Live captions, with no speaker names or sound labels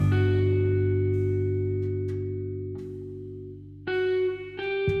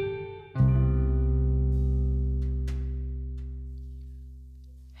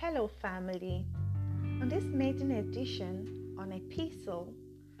family. On this maiden edition on Epistle,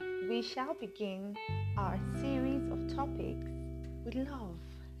 we shall begin our series of topics with love.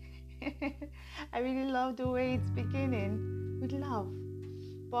 I really love the way it's beginning with love.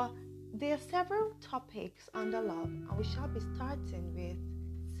 But there are several topics under love, and we shall be starting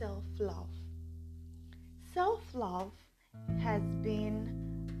with self-love. Self-love has been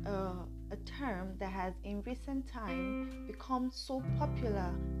a term that has in recent time become so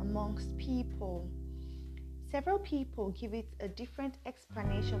popular amongst people. Several people give it a different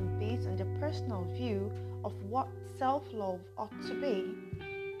explanation based on their personal view of what self-love ought to be.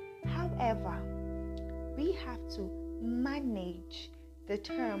 However, we have to manage the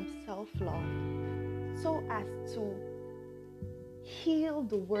term self-love so as to heal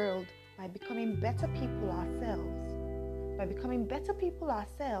the world by becoming better people ourselves. By becoming better people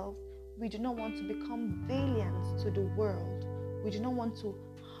ourselves, we do not want to become valiant to the world. We do not want to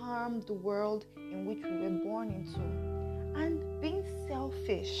harm the world in which we were born into. And being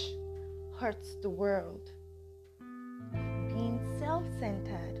selfish hurts the world. Being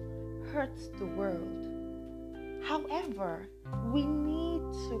self-centered hurts the world. However, we need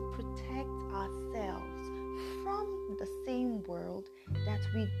to protect ourselves from the same world that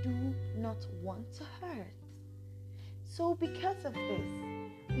we do not want to hurt. So because of this,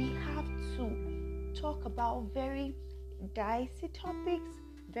 we have to talk about very dicey topics,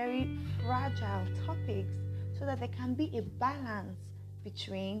 very fragile topics, so that there can be a balance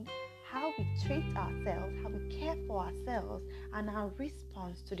between how we treat ourselves, how we care for ourselves, and our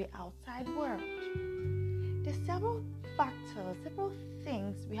response to the outside world. There's several factors, several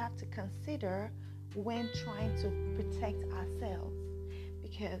things we have to consider when trying to protect ourselves.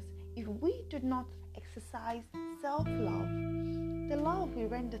 Because if we do not exercise self-love, the love we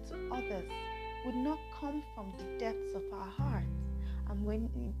render to others would not come from the depths of our hearts. And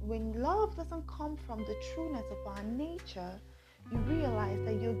when love doesn't come from the trueness of our nature, you realize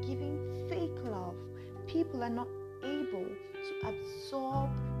that you're giving fake love. People are not able to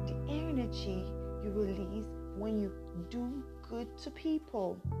absorb the energy you release when you do good to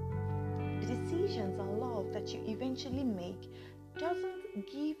people. The decisions and love that you eventually make doesn't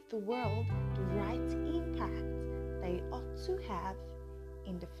give the world the right impact that it ought to have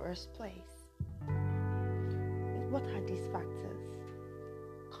in the first place. What are these factors?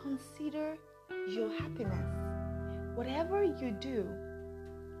 Consider your happiness. Whatever you do,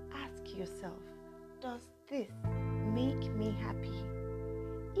 ask yourself, does this make me happy?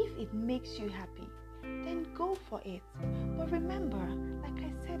 If it makes you happy, then go for it. But remember, like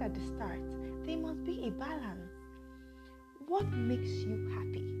I said at the start, there must be a balance. What makes you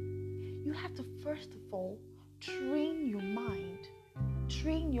happy? You have to first of all train your mind,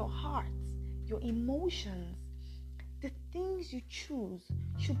 train your heart, your emotions. The things you choose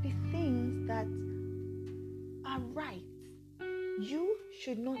should be things that are right. You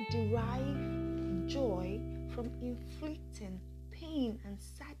should not derive joy from inflicting pain and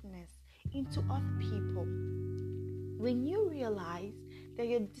sadness into other people. When you realize that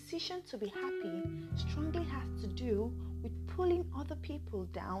your decision to be happy strongly has to do with pulling other people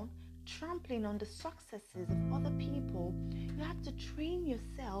down, trampling on the successes of other people, you have to train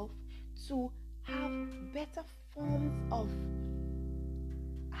yourself to have better forms of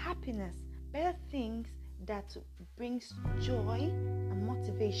happiness, better things that brings joy and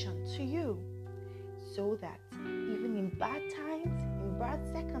motivation to you, so that even in bad times, in bad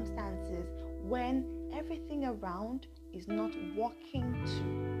circumstances, when everything around is not working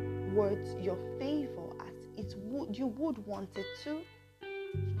towards your favor as you would want it to,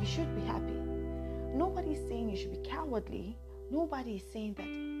 you should be happy. Nobody's saying you should be cowardly. Nobody is saying that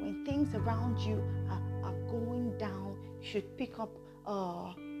when things around you are going down, you should pick up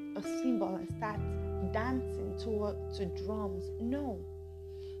a cymbal and start dancing to drums. No,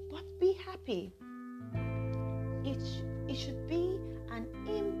 but be happy. It should be an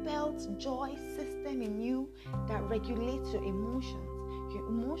inbuilt joy system in you that regulates your emotions. Your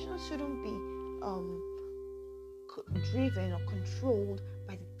emotions shouldn't be driven or controlled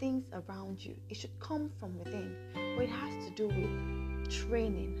by the things around you. It should come from within, but it has to do with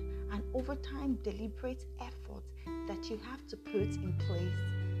training and over time deliberate effort that you have to put in place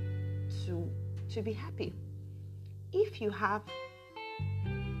to be happy. If you have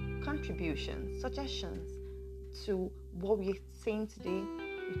contributions, suggestions to what we're saying today,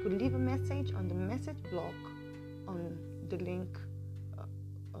 you could leave a message on the message block on the link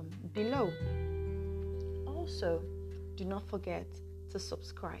below. Also, do not forget to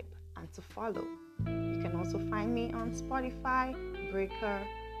subscribe and to follow. You can also find me on Spotify, Breaker,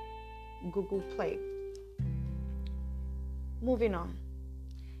 Google Play. Moving on.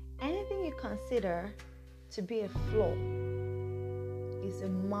 Anything you consider to be a flaw is a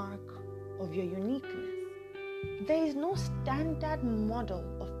mark of your uniqueness. There is no standard model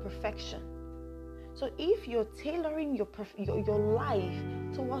of perfection. So if you're tailoring your life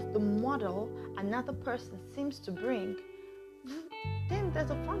towards the model another person seems to bring, then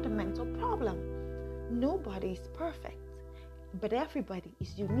there's a fundamental problem. Nobody is perfect, but everybody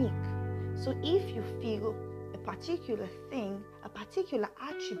is unique. So if you feel a particular thing, a particular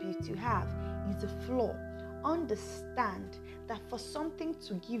attribute you have is a flaw, understand that for something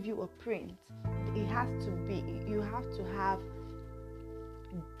to give you a print, you have to have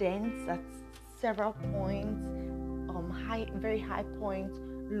dents at several points, very high points,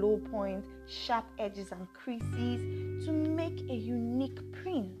 low points, sharp edges and creases to make a unique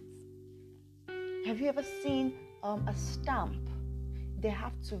print. Have you ever seen a stamp?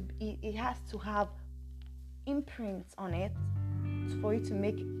 It has to have imprints on it for it to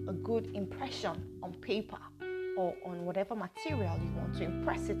make a good impression on paper or on whatever material you want to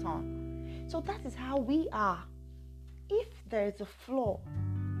impress it on. So that is how we are. If there is a flaw,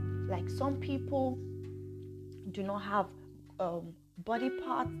 like some people do not have body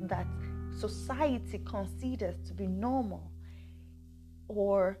parts that society considers to be normal,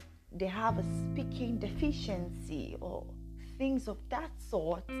 or they have a speaking deficiency or things of that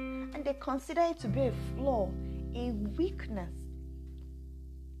sort, and they consider it to be a flaw, a weakness.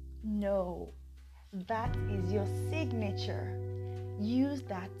 No, that is your signature. Use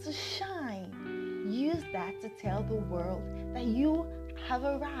that to shine. Use that to tell the world that you have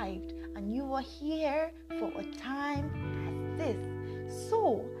arrived and you are here for a time as this.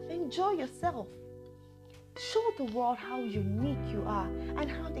 So enjoy yourself. Show the world how unique you are and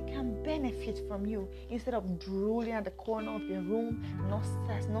how they can benefit from you, instead of drooling at the corner of your room,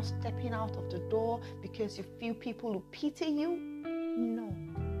 not stepping out of the door because you feel people will pity you. No,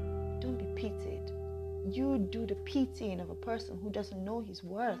 don't be pitied. You do the pitying of a person who doesn't know his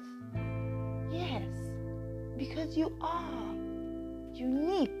worth. Yes, because you are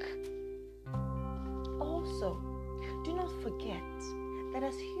unique. Also, do not forget that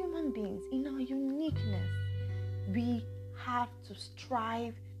as human beings, in our uniqueness, we have to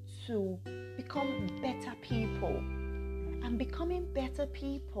strive to become better people. And becoming better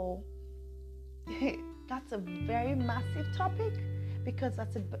people, that's a very massive topic, because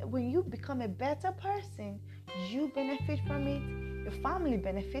when you become a better person, you benefit from it, your family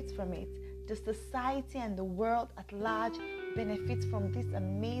benefits from it, the society and the world at large benefits from this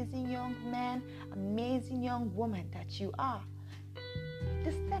amazing young man, amazing young woman that you are.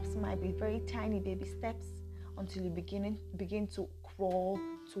 The steps might be very tiny baby steps until you begin to crawl,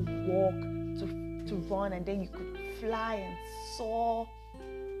 to walk, to run, and then you could fly and soar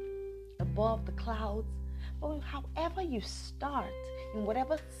above the clouds. But however you start, in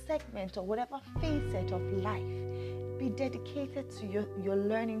whatever segment or whatever facet of life, be dedicated to your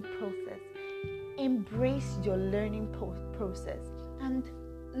learning process. Embrace your learning process and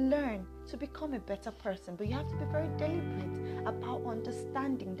learn to become a better person. But you have to be very deliberate about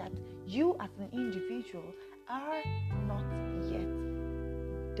understanding that you as an individual are not yet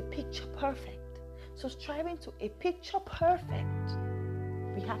the picture perfect. So striving to a picture perfect,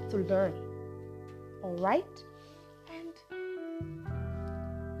 we have to learn. All right? And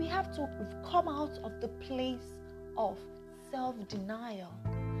we have to come out of the place of self-denial,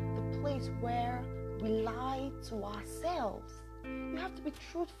 the place where we lie to ourselves. You have to be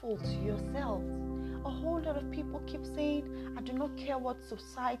truthful to yourselves. A whole lot of people keep saying, I do not care what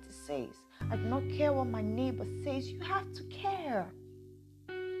society says. I do not care what my neighbor says. You have to care.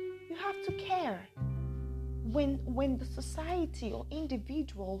 You have to care. When the society or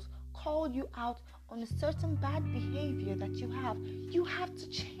individuals call you out on a certain bad behavior that you have to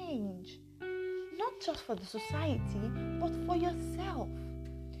change. Not just for the society, but for yourself.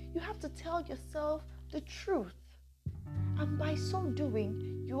 You have to tell yourself the truth. And by so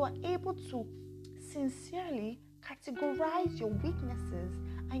doing, you are able to sincerely categorize your weaknesses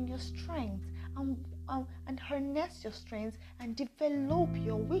and your strengths, and harness your strengths and develop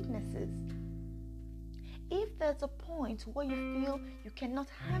your weaknesses. If there's a point where you feel you cannot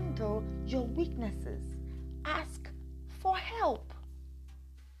handle your weaknesses, ask for help.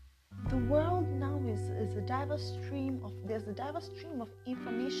 The world now is a diverse stream of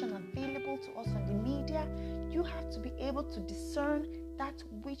information available to us on the media. You have to be able to discern that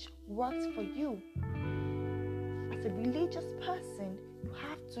which works for you. As a religious person, you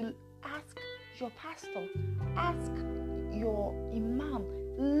have to ask your pastor, ask your imam,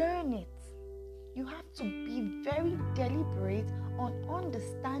 learn it. You have to be very deliberate on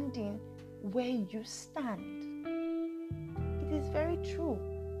understanding where you stand. It is very true.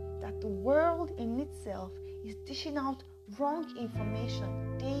 that the world in itself is dishing out wrong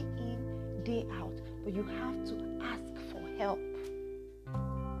information day in, day out, but you have to ask for help.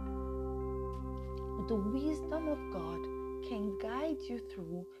 The wisdom of God can guide you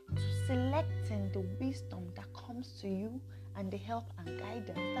through to selecting the wisdom that comes to you and the help and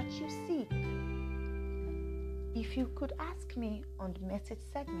guidance that you seek. If you could ask me on the message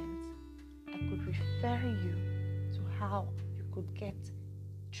segment, I could refer you to how you could get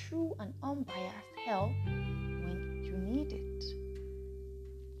true and unbiased help when you need it.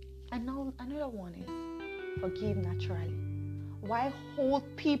 And now another one is forgive naturally. Why hold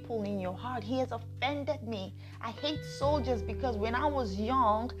people in your heart? He has offended me. I hate soldiers because when I was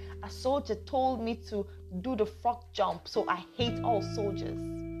young, a soldier told me to do the frog jump, so I hate all soldiers.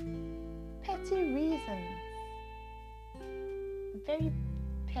 Petty reasons. Very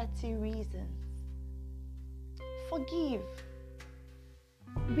petty reasons. Forgive.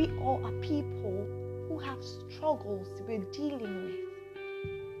 We all are people who have struggles we're dealing with.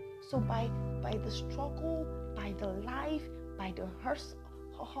 So by the struggle, by the life, by the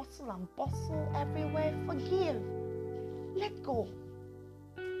hustle and bustle everywhere, forgive. Let go.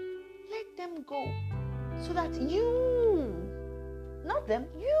 Let them go. So that you, not them,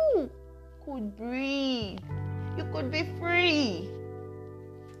 you could breathe. You could be free.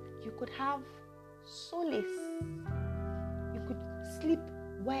 You could have solace. You could sleep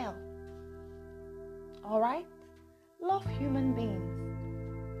well. Alright? Love human beings.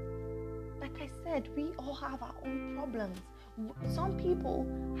 Like I said, we all have our own problems. Some people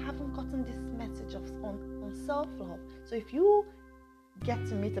haven't gotten this message on self-love. So if you get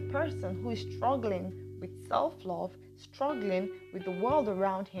to meet a person who is struggling with self-love, struggling with the world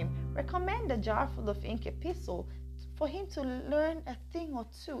around him, recommend a jar full of ink epistle for him to learn a thing or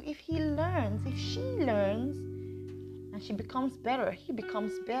two. If he learns, if she learns, and she becomes better, he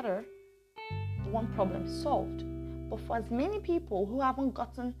becomes better, one problem solved. But for as many people who haven't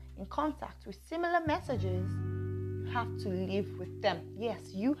gotten in contact with similar messages, you have to live with them.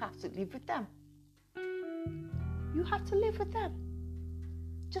 Yes, you have to live with them. You have to live with them.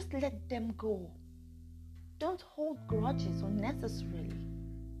 Just let them go. Don't hold grudges unnecessarily.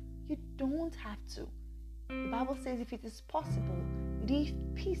 You don't have to. The Bible says if it is possible, live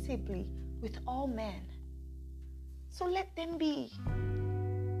peaceably with all men. So let them be.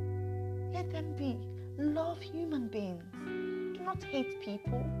 Let them be. Love human beings. Do not hate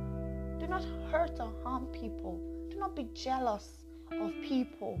people. Do not hurt or harm people. Do not be jealous of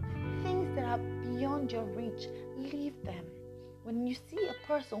people. Things that are beyond your reach, leave them. When you see a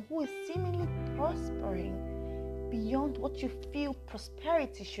person who is seemingly prospering beyond what you feel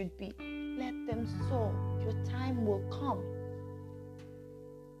prosperity should be, let them soar. Your time will come.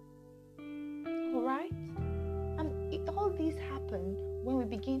 Alright? And all these happen when we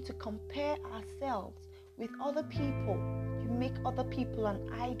begin to compare ourselves with other people. You make other people an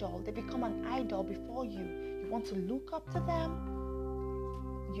idol. They become an idol before you. You want to look up to them.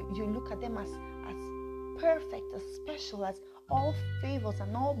 You look at them as perfect, as special, as all favors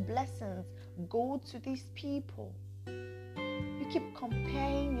and all blessings go to these people. You keep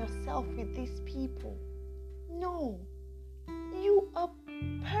comparing yourself with these people. No, you are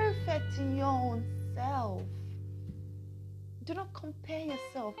perfect in your own self. Do not compare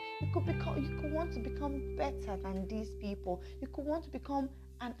yourself. You could want to become better than these people. You could want to become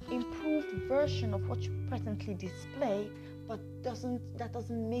an improved version of what you presently display, but that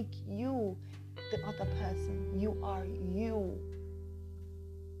doesn't make you the other person. You are you.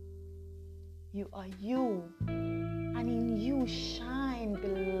 You are you. And in you shine,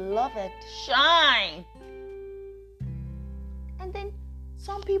 beloved, shine. And then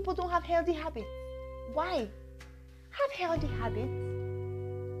some people don't have healthy habits. Why? Have healthy habits.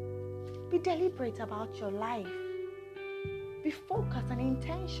 Be deliberate about your life. Be focused and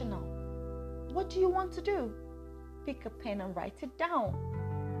intentional. What do you want to do? Pick a pen and write it down.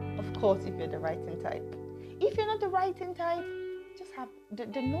 Of course, if you're the writing type. If you're not the writing type, just have the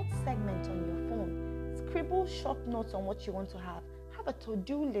note segment on your phone. Scribble short notes on what you want to have. Have a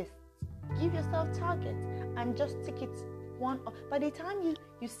to-do list. Give yourself targets and just tick it one. By the time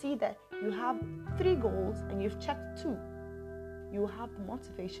you see that you have 3 goals and you've checked 2, you will have the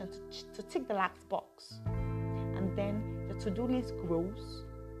motivation to tick the last box. And then the to-do list grows.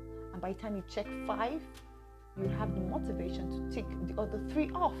 And by the time you check 5, you have the motivation to tick the other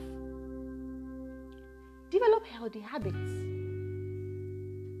 3 off. Develop healthy habits.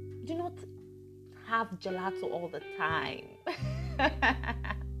 Do not have gelato all the time.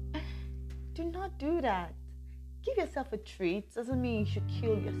 Do not do that. Give yourself a treat. Doesn't mean you should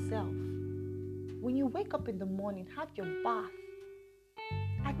kill yourself. When you wake up in the morning, have your bath.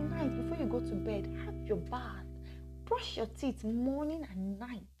 At night, before you go to bed, have your bath. Brush your teeth morning and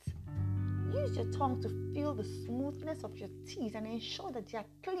night. Use your tongue to feel the smoothness of your teeth and ensure that they are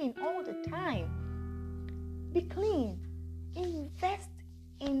clean all the time. Be clean. Invest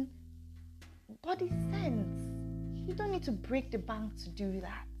in body sense. You don't need to break the bank to do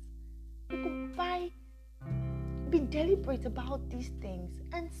that. You could be deliberate about these things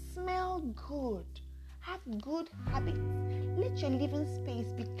and smell good. Have good habits. Let your living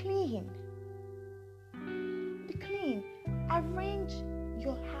space be clean. Be clean. Arrange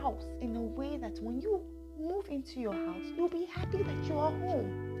your house in a way that when you move into your house, you'll be happy that you are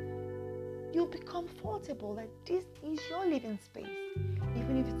home. You'll be comfortable that this is your living space.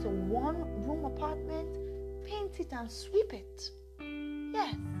 Even if it's a one-room apartment, paint it and sweep it.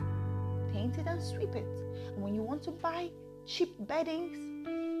 Yes, paint it and sweep it. And when you want to buy cheap beddings,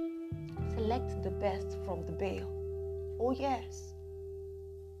 select the best from the bale. Oh yes.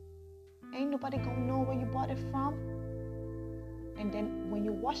 Ain't nobody gonna know where you bought it from. And then when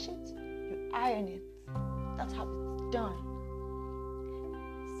you wash it, you iron it. That's how it's done.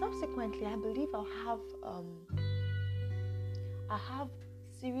 Subsequently, I believe I'll have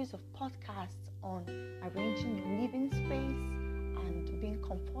series of podcasts on arranging your living space and being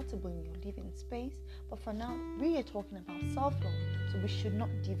comfortable in your living space. But for now, we are talking about self-love, so we should not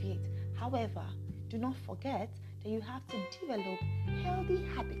deviate. However, do not forget that you have to develop healthy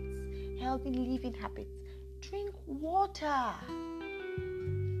habits, healthy living habits. Drink water.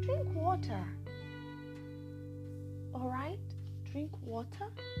 Drink water. All right? Drink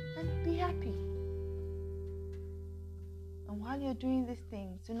water and be happy. And while you're doing these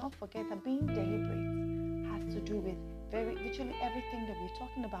things, do not forget that being deliberate has to do with virtually everything that we're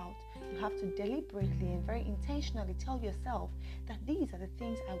talking about. You have to deliberately and very intentionally tell yourself that these are the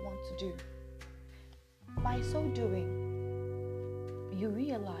things I want to do. By so doing, you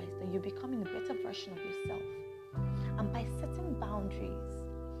realize that you're becoming a better version of yourself. And by setting boundaries,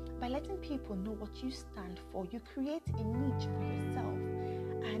 by letting people know what you stand for, you create a niche for yourself,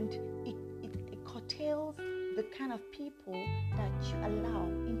 and it curtails the kind of people that you allow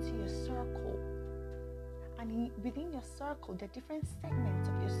into your circle. And within your circle, there are different segments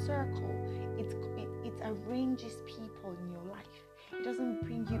of your circle. It arranges people in your life. It doesn't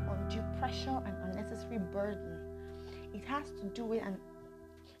bring you undue pressure and unnecessary burden. It has to do with an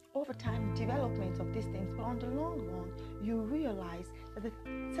over time development of these things, but on the long run, you realize that the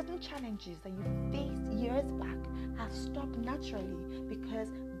certain challenges that you faced years back have stopped naturally, because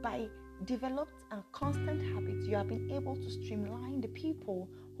by developed and constant habits, you have been able to streamline the people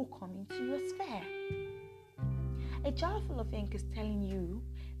who come into your sphere. A jar full of ink is telling you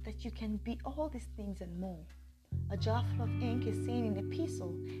that you can be all these things and more. A jar full of ink is saying in the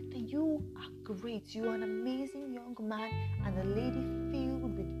epistle that you are great, you are an amazing young man and a lady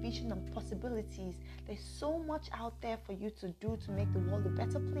filled with vision and possibilities. There's so much out there for you to do to make the world a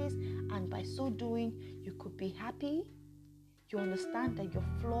better place, and by so doing, you could be happy. You understand that your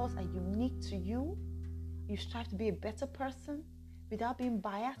flaws are unique to you. You strive to be a better person without being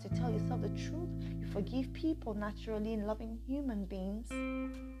biased. You tell yourself the truth. You forgive people naturally in loving human beings.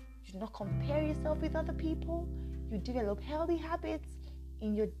 You do not compare yourself with other people. You develop healthy habits.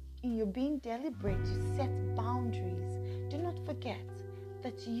 In your being deliberate, you set boundaries. Do not forget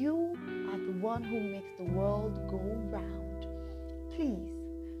that you are the one who makes the world go round. Please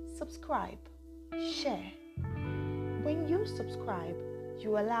subscribe, share. When you subscribe,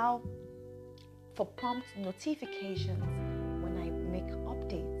 you allow for prompt notifications when I make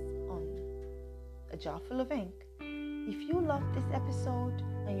updates on A Jar Full of Ink. If you love this episode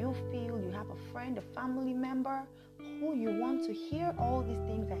and you feel you have a friend, a family member who you want to hear all these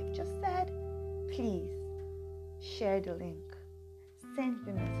things I've just said, please share the link. Send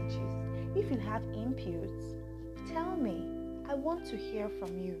me messages. If you have inputs, tell me. I want to hear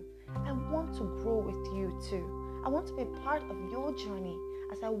from you. I want to grow with you too. I want to be part of your journey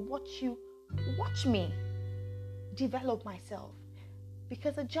as I watch me develop myself.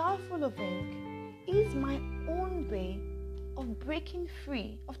 Because A Jar Full of Ink is my own way of breaking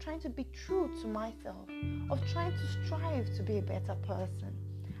free, of trying to be true to myself, of trying to strive to be a better person.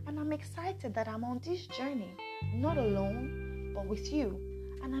 And I'm excited that I'm on this journey, not alone, but with you.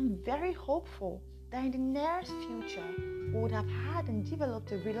 And I'm very hopeful that in the nearest future, we would have had and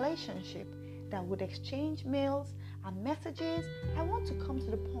developed a relationship that would exchange mails and messages. I want to come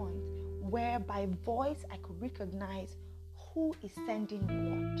to the point where by voice I could recognize who is sending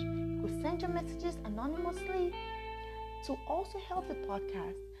what. You could send your messages anonymously to also help the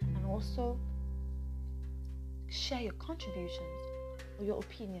podcast and also share your contributions or your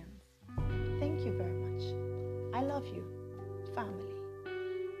opinions. Thank you very much. I love you, family.